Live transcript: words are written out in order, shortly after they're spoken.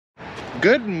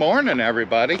Good morning,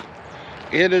 everybody.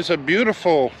 It is a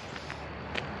beautiful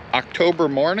October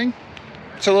morning.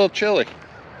 It's a little chilly.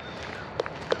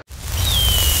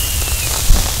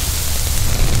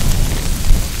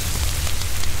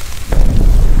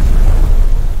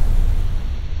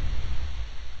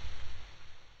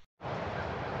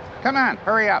 Come on,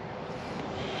 hurry up.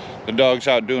 The dog's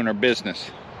out doing her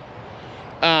business.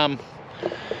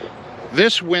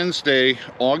 This Wednesday,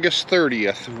 August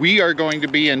 30th, we are going to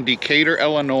be in Decatur,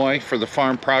 Illinois for the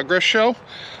Farm Progress Show.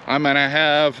 I'm going to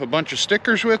have a bunch of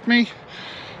stickers with me.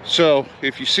 So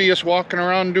if you see us walking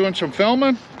around doing some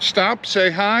filming, stop,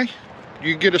 say hi.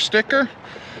 You get a sticker.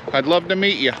 I'd love to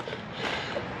meet you.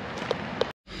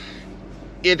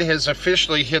 It has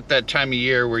officially hit that time of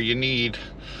year where you need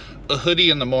a hoodie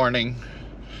in the morning,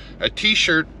 a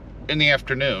t-shirt in the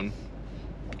afternoon,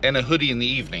 and a hoodie in the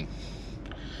evening.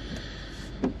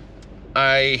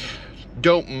 I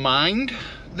don't mind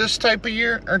this type of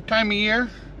year or time of year.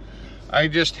 I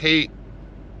just hate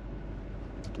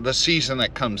the season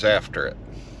that comes after it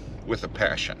with a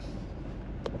passion.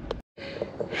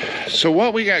 So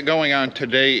what we got going on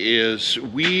today is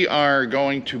we are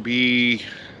going to be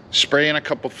spraying a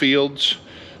couple fields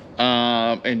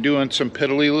and doing some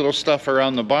piddly little stuff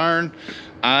around the barn.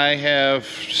 I have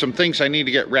some things I need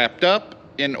to get wrapped up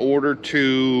in order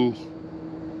to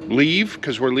leave,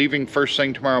 because we're leaving first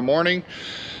thing tomorrow morning,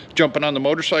 jumping on the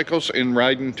motorcycles and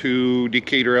riding to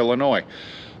Decatur, Illinois.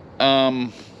 We're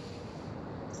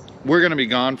going to be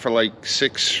gone for like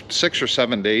six or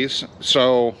 7 days,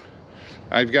 so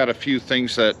I've got a few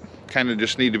things that kind of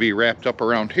just need to be wrapped up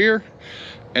around here,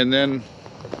 and then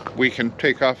we can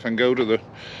take off and go to the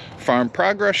Farm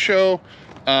Progress Show.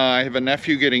 I have a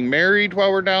nephew getting married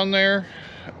while we're down there,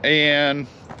 and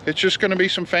it's just going to be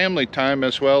some family time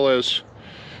as well as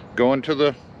going to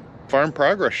the Farm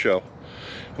Progress Show.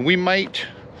 We might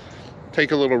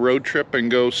take a little road trip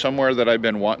and go somewhere that I've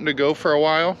been wanting to go for a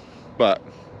while, but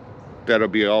that'll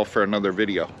be all for another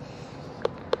video.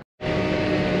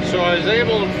 So I was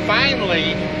able to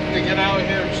finally to get out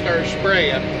here and start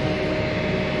spraying.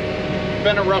 It's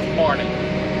been a rough morning,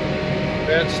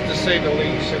 that's to say the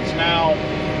least. It's now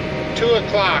 2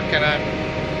 o'clock and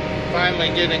I'm finally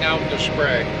getting out to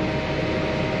spray.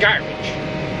 Garbage.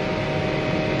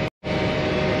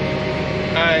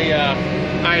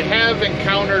 I have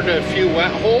encountered a few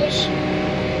wet holes,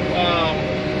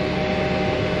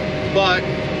 but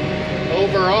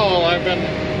overall I've been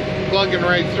plugging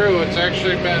right through. It's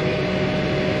actually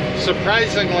been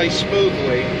surprisingly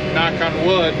smoothly, knock on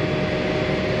wood.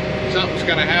 Something's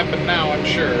going to happen now, I'm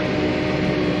sure.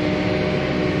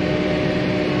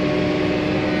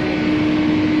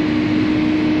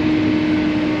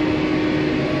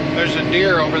 There's a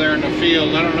deer over there in the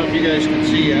field. I don't know if you guys can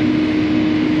see it.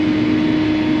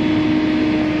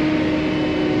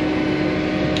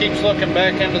 Keeps looking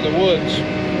back into the woods.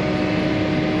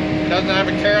 Doesn't have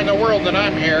a care in the world that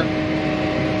I'm here.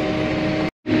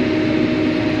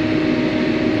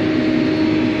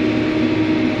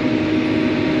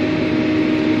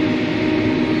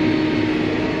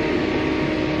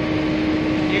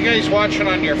 You guys watching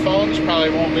on your phones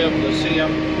probably won't be able to see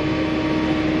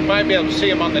them. Might be able to see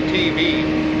them on the TV.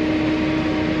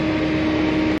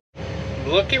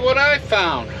 Looky what I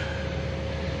found.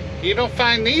 You don't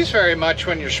find these very much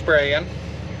when you're spraying.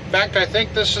 In fact, I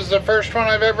think this is the first one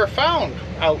I've ever found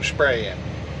out spraying.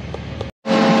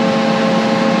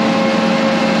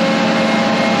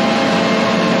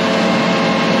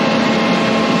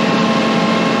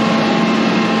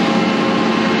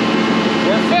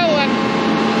 We're filling.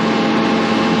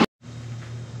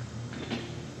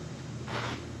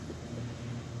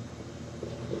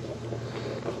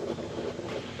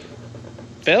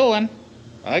 Filling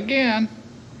again.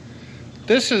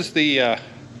 This is the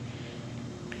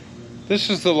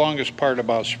longest part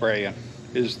about spraying,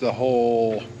 is the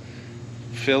whole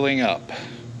filling up.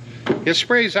 It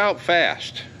sprays out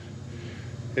fast.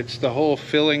 It's the whole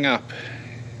filling up.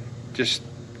 Just,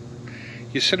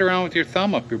 you sit around with your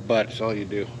thumb up your butt is all you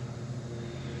do.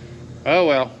 Oh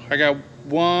well, I got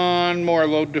one more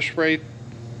load to spray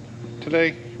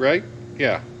today, right?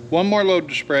 Yeah, one more load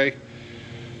to spray.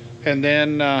 And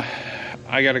then I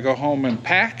gotta go home and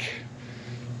pack,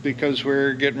 because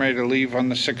we're getting ready to leave on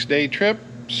the 6-day trip.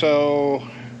 So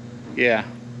yeah,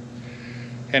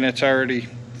 and it's already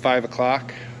 5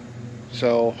 o'clock,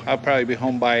 so I'll probably be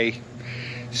home by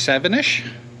 7ish,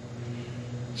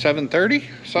 7:30,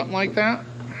 something like that.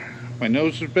 My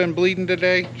nose has been bleeding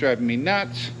today, driving me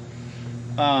nuts.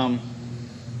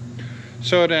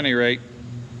 So at any rate,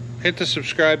 hit the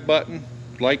subscribe button,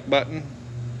 like button,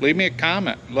 leave me a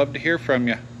comment. Love to hear from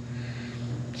you.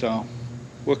 So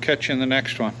We'll catch you in the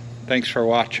next one. Thanks for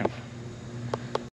watching.